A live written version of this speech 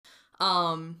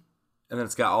And then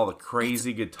it's got all the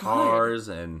crazy guitars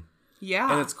and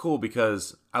it's cool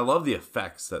because I love the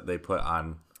effects that they put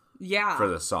on for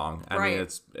the song. I mean,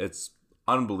 it's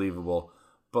unbelievable.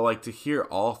 But like to hear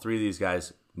all three of these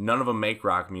guys, none of them make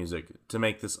rock music, to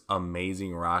make this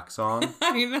amazing rock song.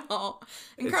 I know.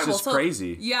 Incredible. It's just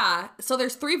crazy. Yeah. So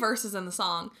there's 3 verses in the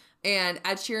song. And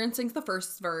Ed Sheeran sings the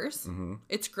first verse. Mm-hmm.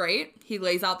 It's great. He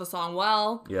lays out the song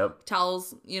well. Yep.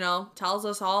 Tells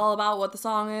us all about what the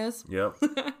song is. Yep.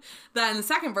 Then the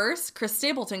second verse, Chris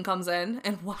Stapleton comes in,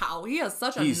 and wow, he has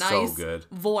such a nice so good.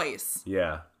 voice.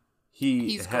 Yeah.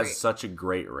 He's has great. such a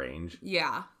great range.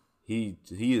 Yeah. He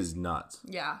is nuts.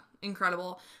 Yeah.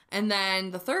 Incredible. And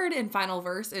then the third and final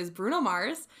verse is Bruno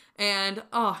Mars. And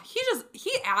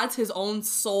he adds his own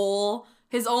soul,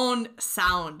 his own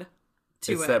sound.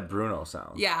 It's that Bruno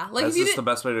sound. Yeah. Like that's just the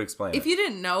best way to explain it. If you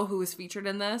didn't know who was featured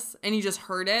in this and you just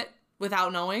heard it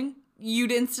without knowing,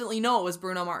 you'd instantly know it was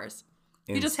Bruno Mars.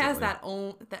 Instantly. He just has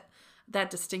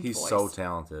that distinct voice. He's so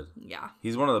talented. Yeah.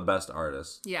 He's one of the best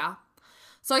artists. Yeah.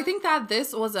 So I think that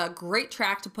this was a great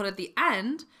track to put at the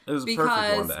end. It was a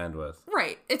perfect one to end with.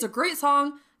 Right. It's a great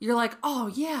song. You're like,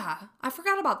 oh yeah, I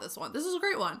forgot about this one. This is a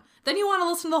great one. Then you want to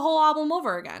listen to the whole album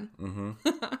over again. Mm-hmm.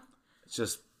 It's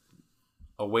just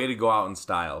a way to go out in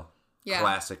style. Yeah.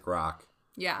 Classic rock.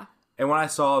 Yeah. And when I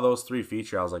saw those 3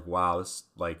 feature, I was like, wow, this,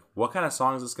 like, what kind of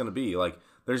song is this going to be? Like,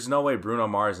 there's no way Bruno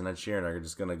Mars and Ed Sheeran are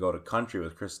just going to go to country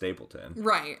with Chris Stapleton.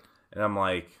 Right. And I'm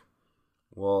like,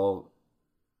 well,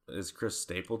 is Chris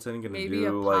Stapleton going to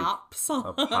do, a pop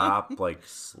song? A pop, like,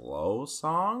 slow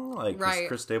song? Like, right.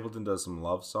 Chris Stapleton does some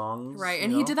love songs. Right.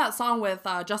 And he did that song with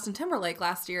Justin Timberlake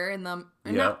last year in the...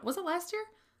 was it last year?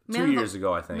 2 years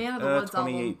ago, I think. Man of the Woods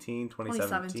 2018,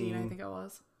 2017. I think it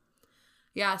was.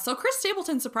 Yeah, so Chris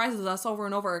Stapleton surprises us over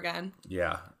and over again.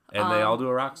 Yeah, and they all do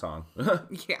a rock song.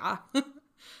 Yeah,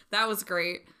 that was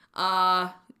great.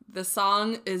 The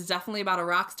song is definitely about a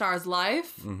rock star's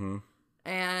life. Mm-hmm.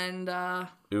 And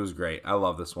it was great. I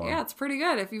love this one. Yeah, it's pretty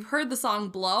good. If you've heard the song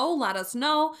Blow, let us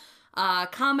know.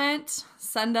 Comment,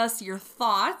 send us your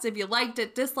thoughts. If you liked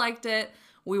it, disliked it,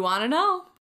 we want to know.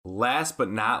 Last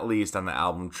but not least on the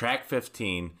album, track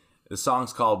 15, the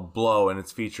song's called Blow, and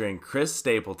it's featuring Chris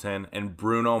Stapleton and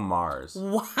Bruno Mars.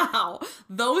 Wow.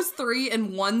 Those 3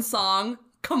 in one song?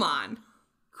 Come on.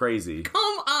 Crazy.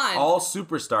 Come on. All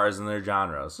superstars in their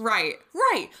genres. Right.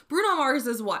 Bruno Mars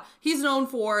is what? He's known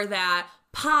for that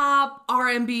pop,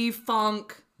 R&B,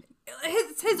 funk.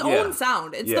 It's his own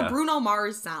sound. It's the Bruno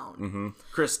Mars sound. Mm-hmm.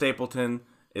 Chris Stapleton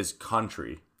is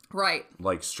country. Right.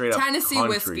 Like straight up Tennessee country.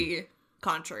 whiskey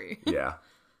country. Yeah.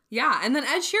 Yeah, and then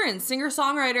Ed Sheeran,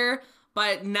 singer-songwriter,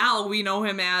 but now we know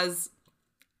him as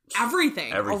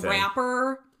everything. A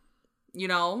rapper,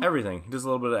 Everything. He does a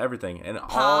little bit of everything. And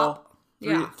pop.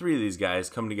 all three of these guys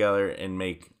come together and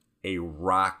make a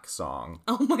rock song.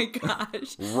 Oh my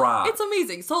gosh. Rock. It's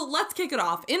amazing. So let's kick it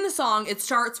off. In the song, it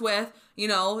starts with,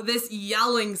 this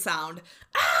yelling sound.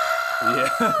 Ah!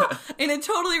 Yeah. And it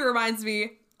totally reminds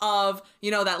me of,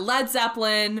 that Led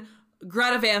Zeppelin,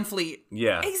 Greta Van Fleet.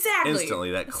 Yeah. Exactly.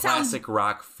 Instantly, that classic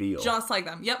rock feel. Just like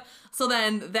them. Yep. So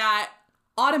then that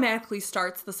automatically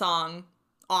starts the song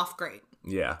off great.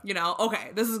 Yeah.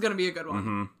 Okay, this is going to be a good one.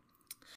 Mm-hmm.